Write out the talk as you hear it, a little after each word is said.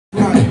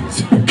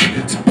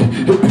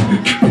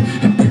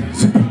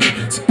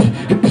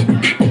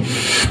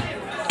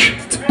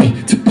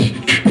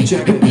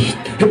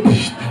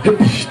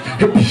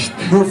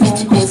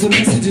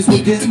messages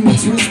were getting me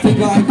twisted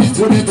like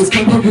whatever's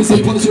clever is a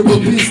pleasure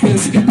of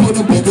business. Put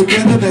them all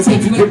together, that's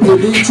conflicted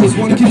interest.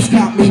 One kid's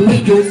got me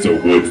liquid. So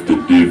what's the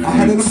difference? I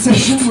had an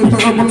obsession with the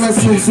herbal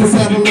lessons since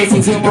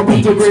adolescence. Till my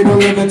brother grade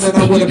 11, then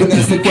I would have been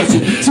asked the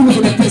question. She was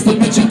in that fist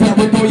dimension,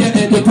 paranoia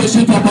and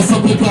depression. Thought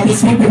myself in the cloud of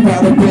smoke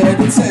about a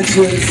bad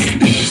intentions.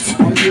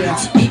 Oh yeah,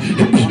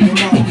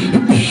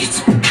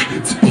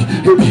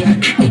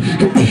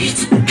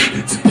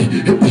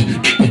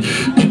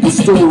 the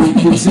story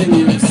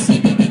continues.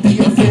 The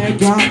affair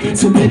got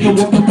intimate, no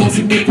other more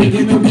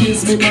significant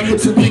appears. Made my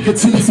lips and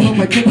fingertips smell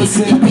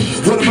magnificent.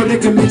 What a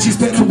predicament, she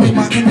spent away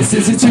my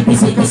innocence. And she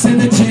was like a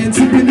carcinogen,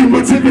 sipping in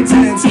my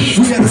dividends.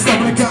 We had to stop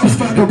when the cops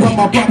found around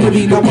my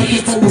property. Now I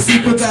can fall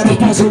asleep without her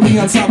partially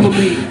on top of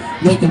me.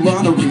 No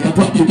camaraderie, I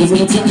probably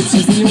wasn't a type.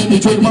 She's the only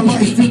joy of my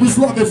life, it was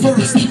love at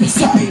first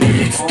sight.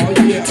 Oh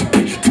yeah,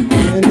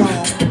 and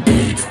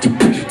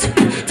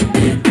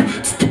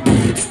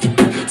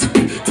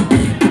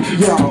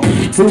yo,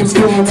 who's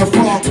doing the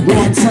funk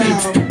one time?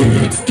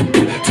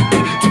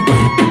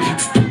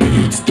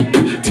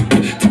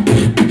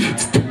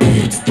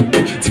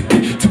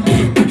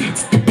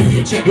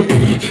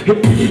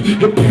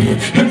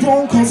 And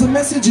phone calls and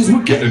messages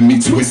were getting me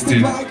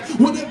twisted like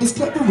whatever's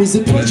clever is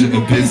a pleasure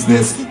of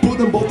business. Put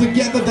them both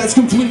together, that's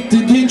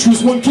conflicted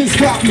interest. One kid's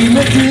got me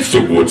lifted.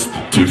 So what's the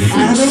difference? I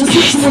had an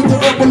obsession with the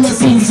herbal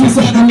lessons since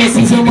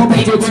adolescence. And my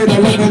brother grade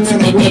 11,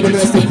 and I would have been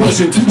asked the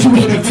question. She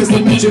would have fist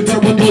dimension,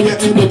 paranoia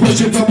and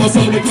depression. Felt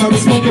myself in the cloud of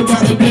smoke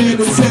about a bad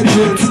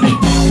intentions.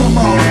 Come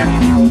on.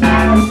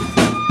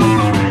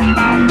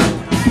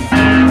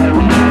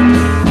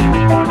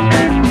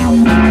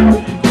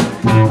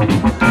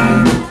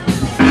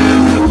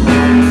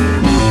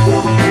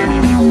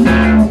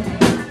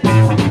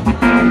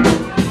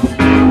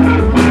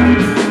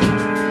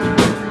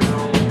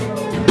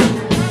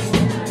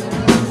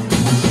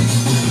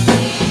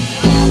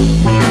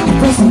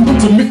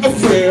 To me a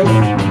friend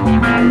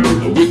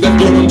with that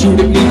girl to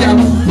the me out.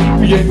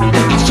 Yeah,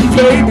 she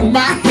played in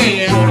my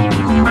hand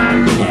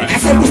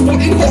as I was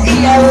putting her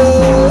ear.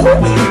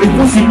 It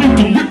wasn't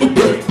into me a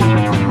friend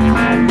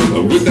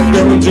with that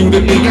girl to the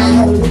me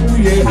out.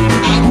 Yeah, I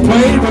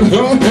played with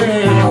her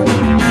hand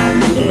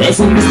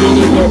as I was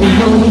putting her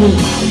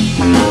ear.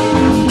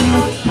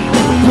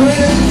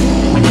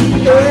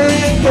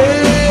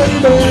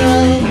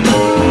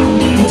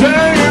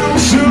 Damn,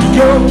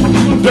 sugar,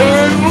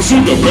 damn,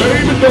 sugar,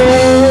 baby,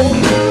 damn.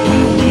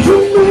 You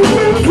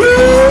make me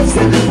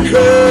crazy,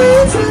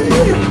 crazy.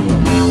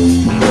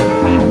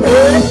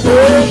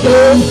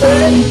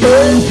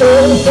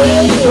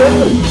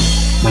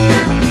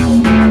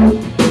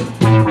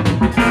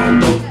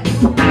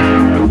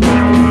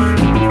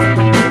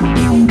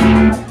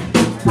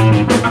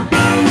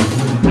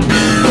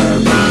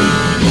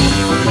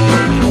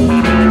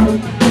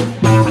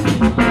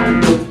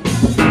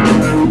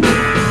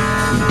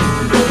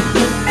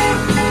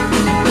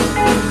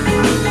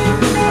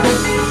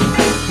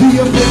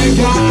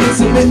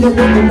 No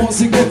one more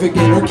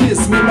significant. Her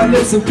kiss made my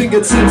lips and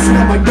fingertips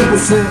smell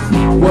magnificent.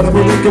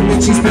 Whatever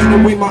recommend, she spent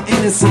away my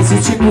innocence.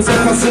 The chick was a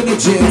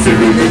carcinogen, so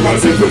we made my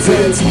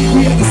pretends.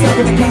 We had to stop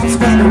when the cops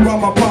found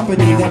around my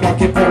property. Now I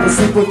can fall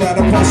asleep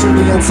without her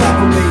partially on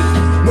top of me.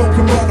 No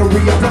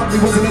camaraderie, I probably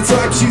wasn't the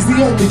type. She's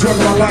the only drug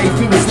in my life,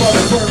 it was love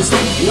at first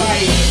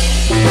light.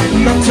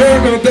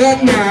 Nocturnal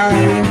that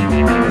night,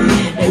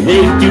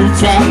 way through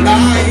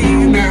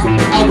twilight. Now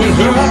I with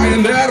her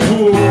in that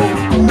room.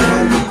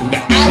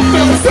 I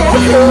felt so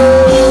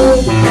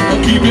cold,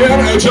 keeping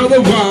each other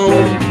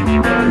warm.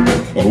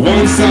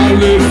 Once I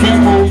left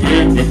home,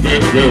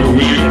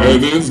 me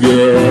and this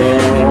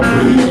girl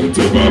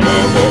to my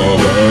mama.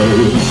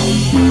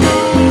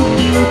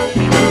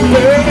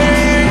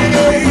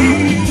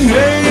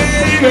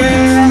 Hey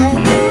now,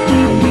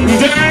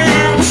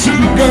 damn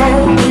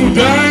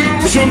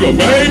sugar,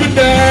 baby,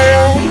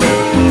 damn.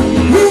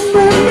 You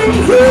make me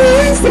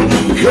crazy,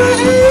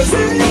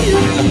 crazy.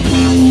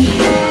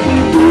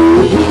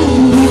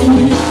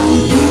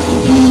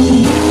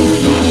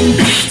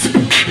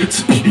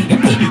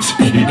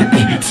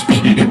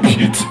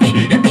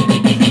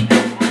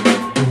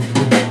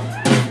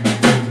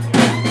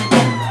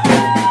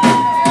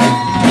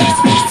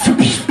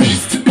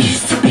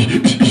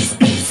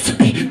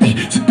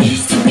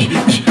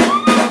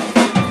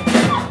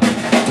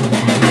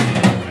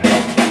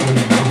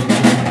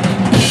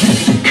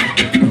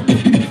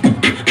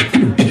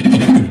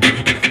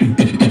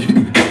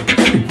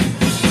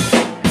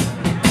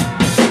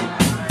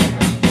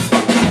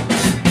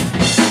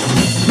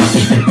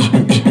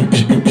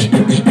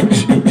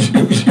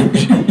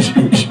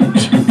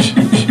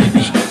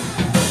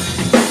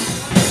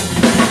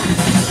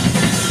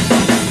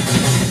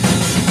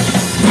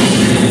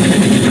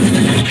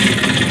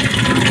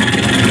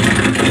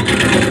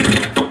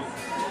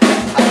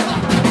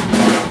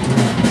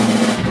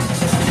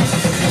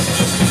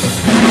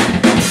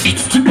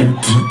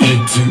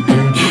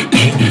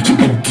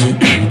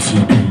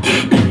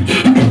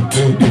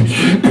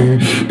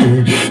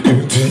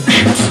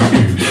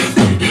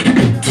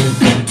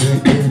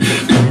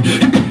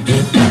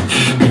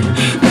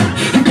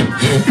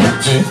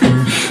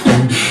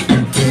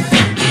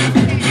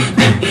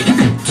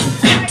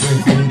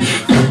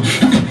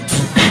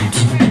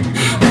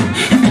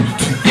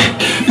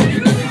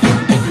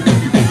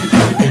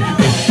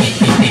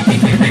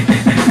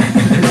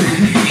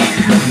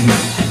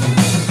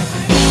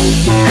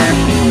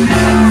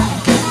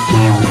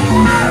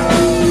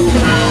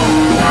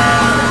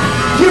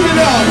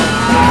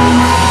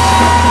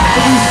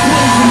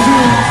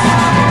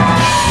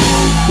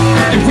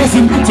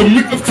 to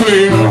make me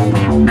feel.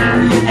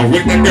 I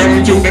went that girl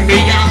into the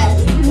day out.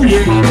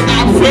 Yeah,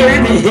 I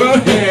played with her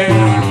hair.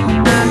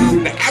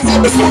 I saw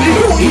this funny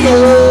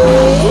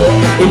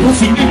and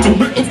listening to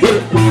make me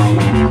feel.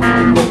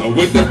 I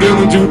went that girl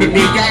into the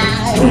day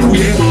out.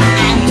 Yeah,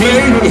 I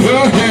played with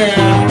her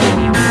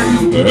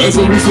hair. That's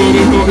what we saw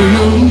this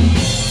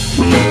funny.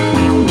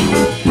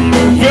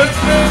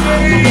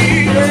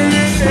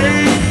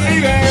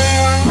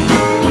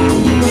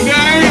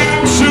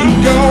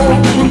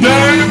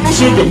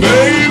 Sugar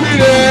baby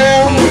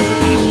down.